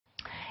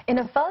In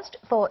a first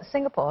for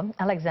Singapore,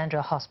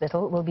 Alexandra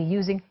Hospital will be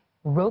using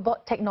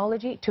robot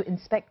technology to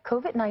inspect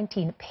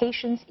COVID-19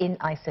 patients in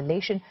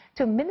isolation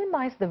to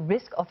minimize the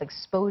risk of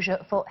exposure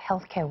for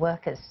healthcare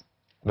workers.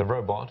 The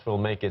robot will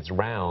make its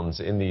rounds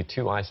in the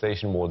 2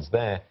 isolation wards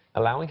there,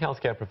 allowing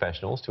healthcare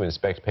professionals to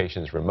inspect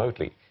patients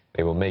remotely.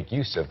 They will make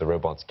use of the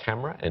robot's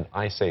camera and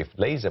eye-safe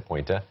laser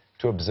pointer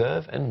to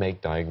observe and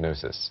make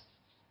diagnoses.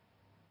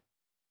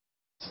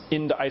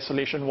 In the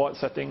isolation ward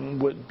setting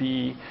would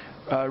be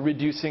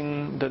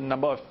reducing the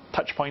number of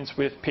touch points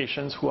with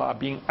patients who are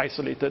being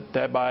isolated,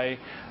 thereby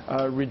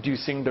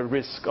reducing the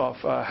risk of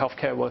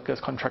healthcare workers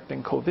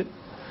contracting COVID.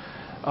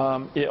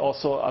 It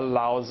also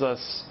allows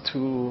us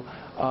to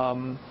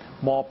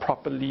more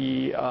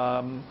properly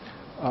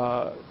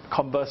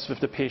converse with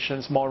the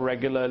patients more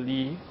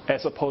regularly,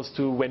 as opposed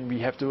to when we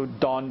have to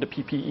don the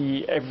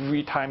PPE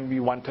every time we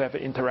want to have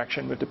an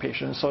interaction with the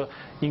patient. So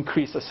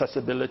increased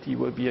accessibility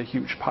will be a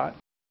huge part.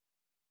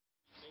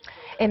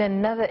 In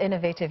another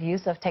innovative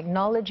use of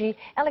technology,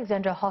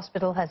 Alexandra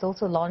Hospital has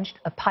also launched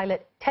a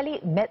pilot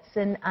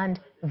telemedicine and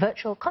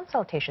virtual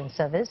consultation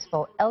service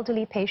for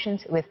elderly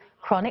patients with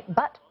chronic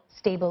but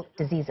stable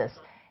diseases.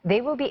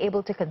 They will be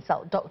able to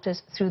consult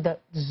doctors through the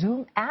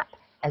Zoom app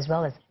as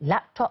well as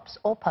laptops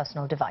or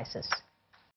personal devices.